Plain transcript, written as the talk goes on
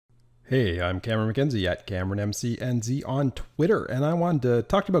Hey, I'm Cameron McKenzie at CameronMCNZ on Twitter, and I wanted to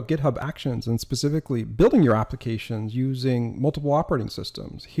talk to you about GitHub Actions and specifically building your applications using multiple operating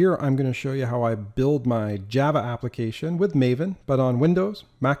systems. Here, I'm going to show you how I build my Java application with Maven, but on Windows,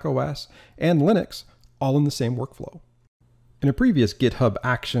 macOS, and Linux, all in the same workflow. In a previous GitHub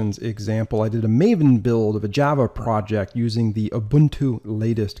Actions example, I did a Maven build of a Java project using the Ubuntu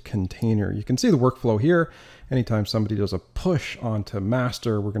latest container. You can see the workflow here. Anytime somebody does a push onto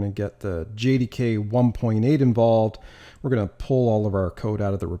master, we're going to get the JDK 1.8 involved. We're going to pull all of our code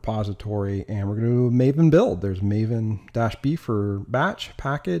out of the repository, and we're going to do a Maven build. There's Maven-B for batch,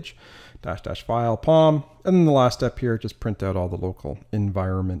 package, -- file, POM, and then the last step here, just print out all the local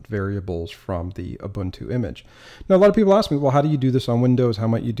environment variables from the Ubuntu image. Now, a lot of people ask me, well, how do you do this on Windows? How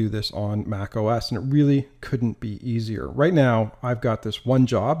might you do this on macOS? And it really couldn't be easier. Right now, I've got this one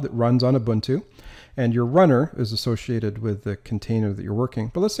job that runs on Ubuntu, and your runner is associated with the container that you're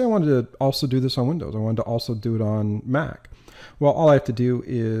working. But let's say I wanted to also do this on Windows. I wanted to also do it on Mac. Well, all I have to do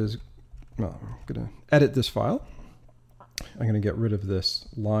is, well, I'm going to edit this file. I'm going to get rid of this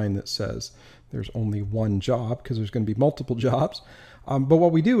line that says there's only one job because there's going to be multiple jobs. But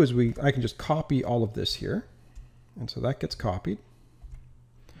what we do is I can just copy all of this here. And so that gets copied.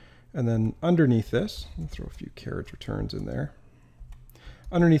 And then underneath this, I'll throw a few carriage returns in there.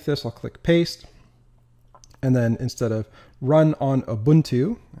 Underneath this, I'll click paste. And then instead of run on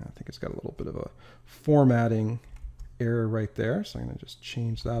Ubuntu, I think it's got a little bit of a formatting error right there. So I'm going to just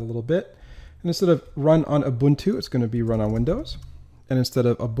change that a little bit. And instead of run on Ubuntu, it's going to be run on Windows. And instead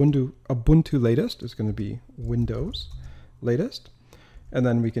of Ubuntu latest, it's going to be Windows latest. And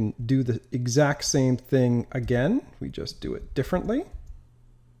then we can do the exact same thing again. We just do it differently.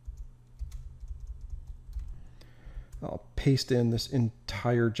 I'll paste in this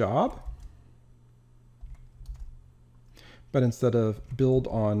entire job. But instead of build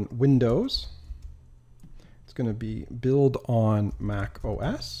on Windows, it's going to be build on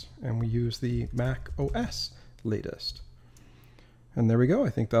macOS, and we use the macOS latest. And there we go. I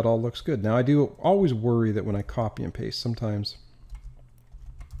think that all looks good. Now, I do always worry that when I copy and paste, sometimes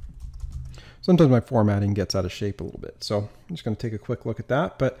my formatting gets out of shape a little bit. So I'm just going to take a quick look at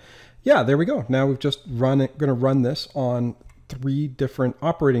that. But yeah, there we go. Now we've just going to run this on 3 different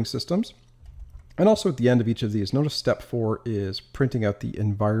operating systems. And also at the end of each of these, notice step 4 is printing out the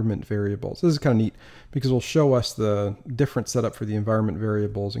environment variables. This is kind of neat because it'll show us the different setup for the environment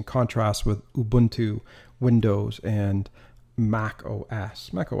variables in contrast with Ubuntu, Windows, and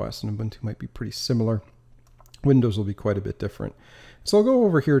macOS. macOS and Ubuntu might be pretty similar. Windows will be quite a bit different. So I'll go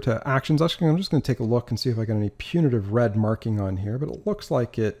over here to Actions. Actually, I'm just going to take a look and see if I got any punitive red marking on here, but it looks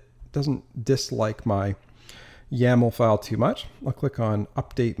like it doesn't dislike my YAML file too much. I'll click on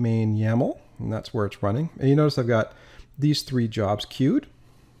Update Main YAML. And that's where it's running. And you notice I've got these 3 jobs queued.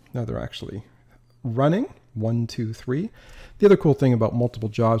 Now they're actually running, 1, 2, 3. The other cool thing about multiple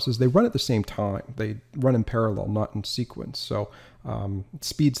jobs is they run at the same time. They run in parallel, not in sequence. So it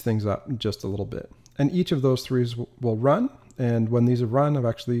speeds things up just a little bit. And each of those 3 will run. And when these have run, I've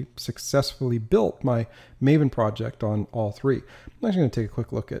actually successfully built my Maven project on all 3. I'm actually going to take a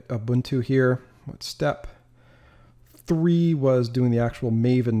quick look at Ubuntu here. What step 3 was doing the actual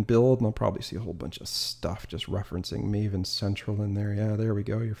Maven build, and I'll probably see a whole bunch of stuff just referencing Maven Central in there. Yeah, there we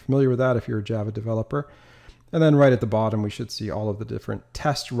go. You're familiar with that if you're a Java developer. And then right at the bottom, we should see all of the different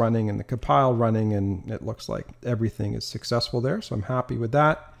tests running and the compile running, and it looks like everything is successful there, so I'm happy with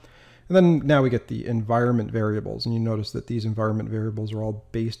that. And then now we get the environment variables, and you notice that these environment variables are all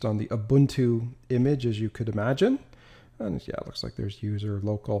based on the Ubuntu image, as you could imagine. And yeah, it looks like there's user,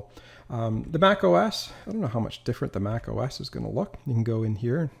 local. The macOS, I don't know how much different the macOS is going to look. You can go in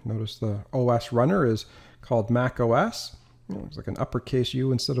here. Notice the OS runner is called macOS. It looks like an uppercase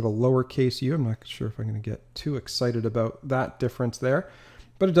U instead of a lowercase u. I'm not sure if I'm going to get too excited about that difference there.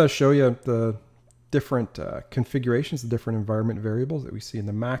 But it does show you the different configurations, the different environment variables that we see in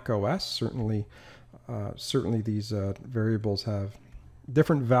the macOS. Certainly these variables have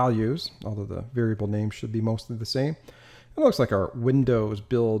different values, although the variable name should be mostly the same. It looks like our Windows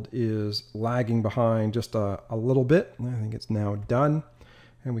build is lagging behind just a little bit. I think it's now done.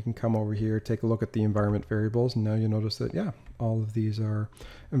 And we can come over here, take a look at the environment variables. And now you'll notice that, yeah, all of these are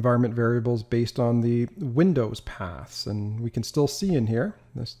environment variables based on the Windows paths. And we can still see in here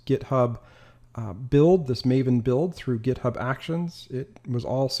this GitHub build, this Maven build through GitHub Actions. It was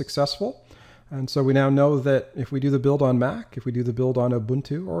all successful. And so we now know that if we do the build on Mac, if we do the build on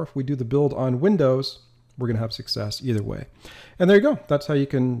Ubuntu, or if we do the build on Windows, we're going to have success either way. And there you go. That's how you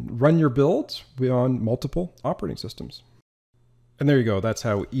can run your builds on multiple operating systems. And there you go. That's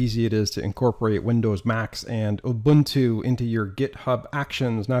how easy it is to incorporate Windows, Macs, and Ubuntu into your GitHub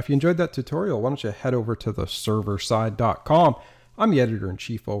Actions. Now, if you enjoyed that tutorial, why don't you head over to the serverside.com. I'm the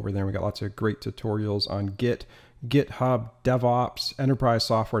editor-in-chief over there. We got lots of great tutorials on Git, GitHub, DevOps, enterprise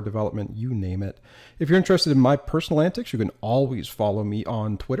software development, you name it. If you're interested in my personal antics, you can always follow me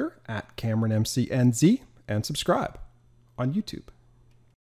on Twitter at CameronMCNZ and subscribe on YouTube.